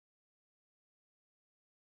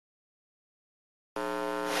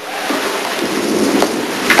Nicholas.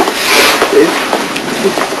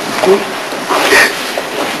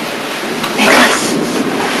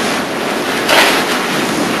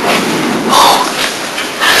 Oh,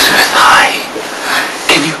 Elizabeth, hi.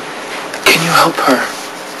 Can you help her?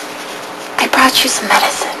 I brought you some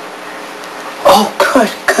medicine. Oh, good.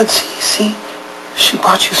 See? She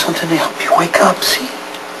brought you something to help you wake up, see?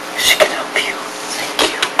 She can help you. Thank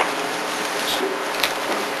you.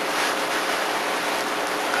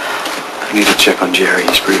 I need to check on Jerry.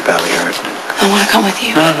 He's pretty badly hurt. I want to come with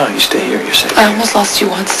you. No, you stay here. You're safe. I almost lost you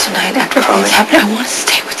once tonight after things happened. I want to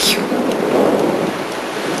stay with you.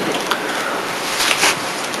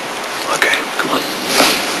 Okay, come on.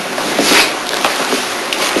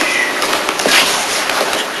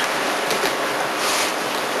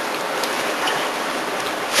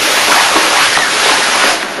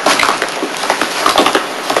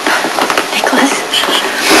 Nicholas?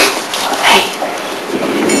 Hey,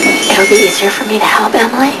 it'll be easier for me to help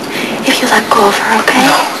Emily if you let go of her, okay?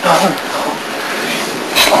 No.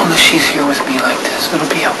 As long as she's here with me like this, it'll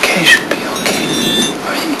be okay. She'll be okay. All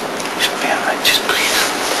right? She'll be all right. Just breathe.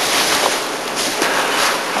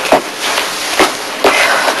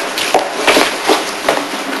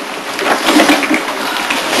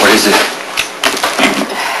 What is it?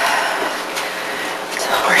 It's a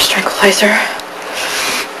horse tranquilizer.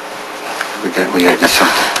 We gotta do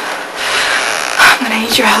something. I'm gonna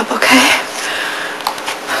need your help, okay?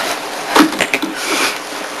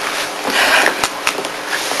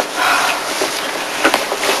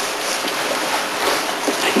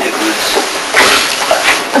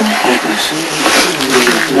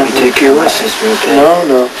 Let me take care of my sister, okay?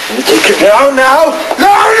 No. Let me take care. No!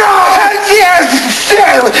 Yes!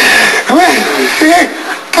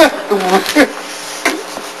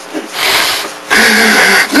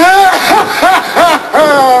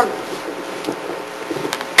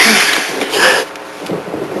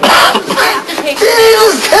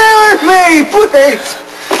 Jesus, help me, please!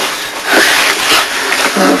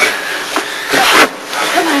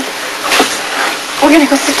 Come on. We're gonna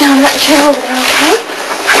go sit down in that chair over there, okay?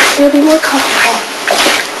 It'll be more comfortable.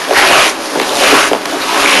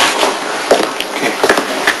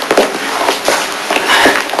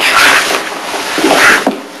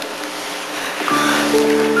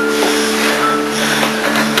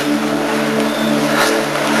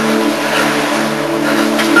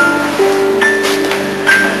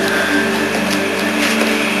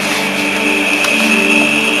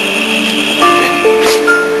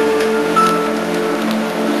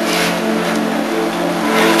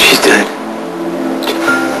 She's dead.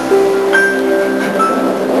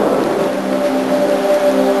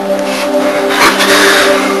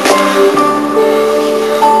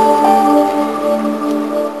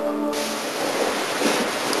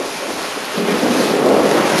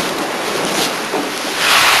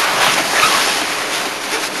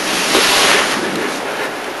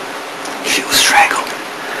 She was strangled.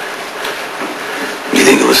 You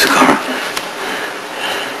think it was Sakara?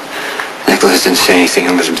 Nicholas didn't say anything.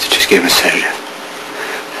 Elizabeth just gave him a sedative.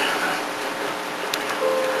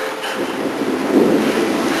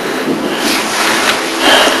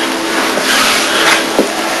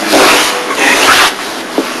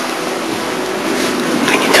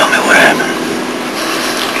 Can you tell me what happened?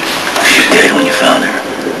 She's dead when you found her.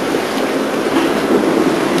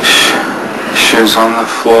 She was on the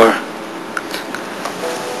floor.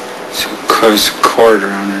 Some close cord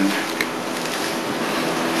around her neck.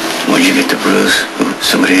 Where'd you get the bruise?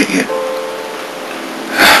 Somebody hit you?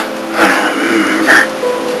 I don't remember.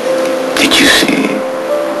 Did you see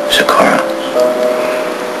Sakara?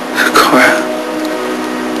 Sakara?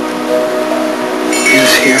 He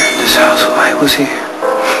was here in this house. Why was he here?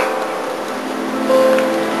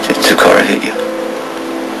 Did Sakara hit you?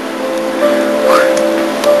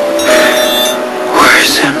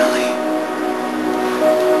 Where's Emily?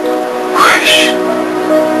 Where is she?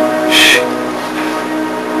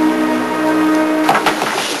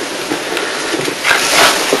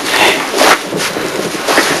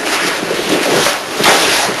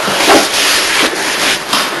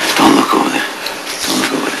 Don't look over there. Don't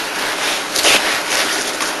look over there.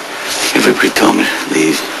 Everybody told me to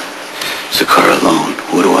leave Sakara alone.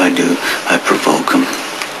 What do? I provoke him.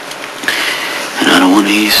 And I don't want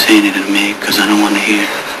to hear you say anything to me because I don't want to hear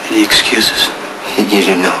any excuses. You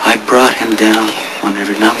didn't know. I brought him down on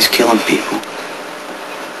every... Now he's killing people.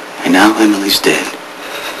 And now Emily's dead.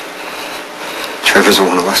 Trevor's the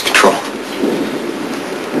one who lost control.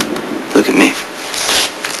 Look at me.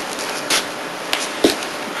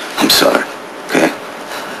 I'm sorry, okay?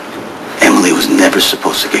 Emily was never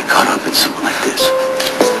supposed to get caught up in something like this.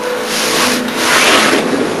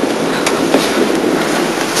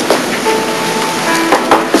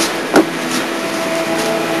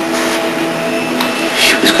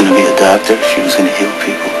 doctor. She was gonna heal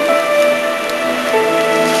people.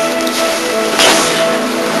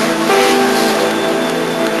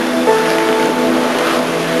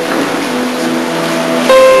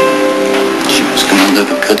 She was gonna live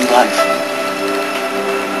a good life.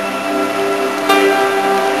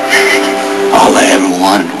 All I ever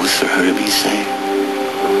wanted was for her to be safe.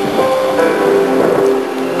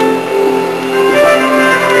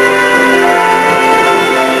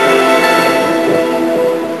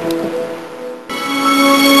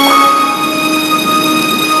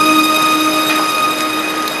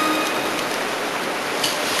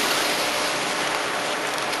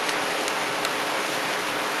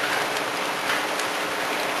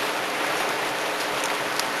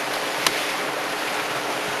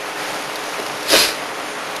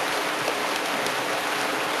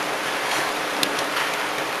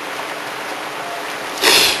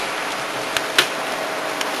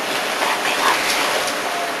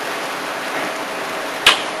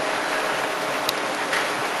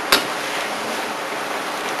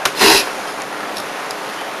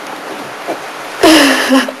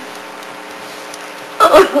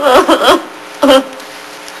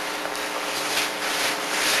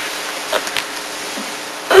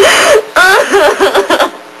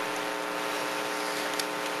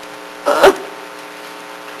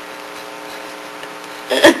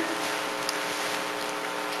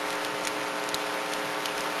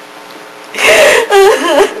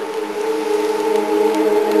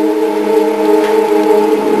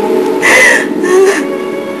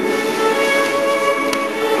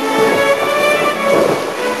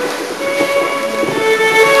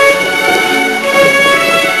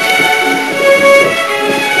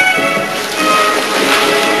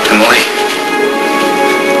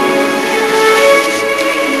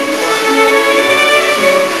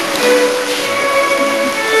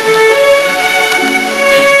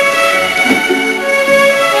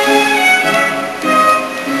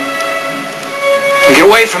 Get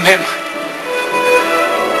away from him.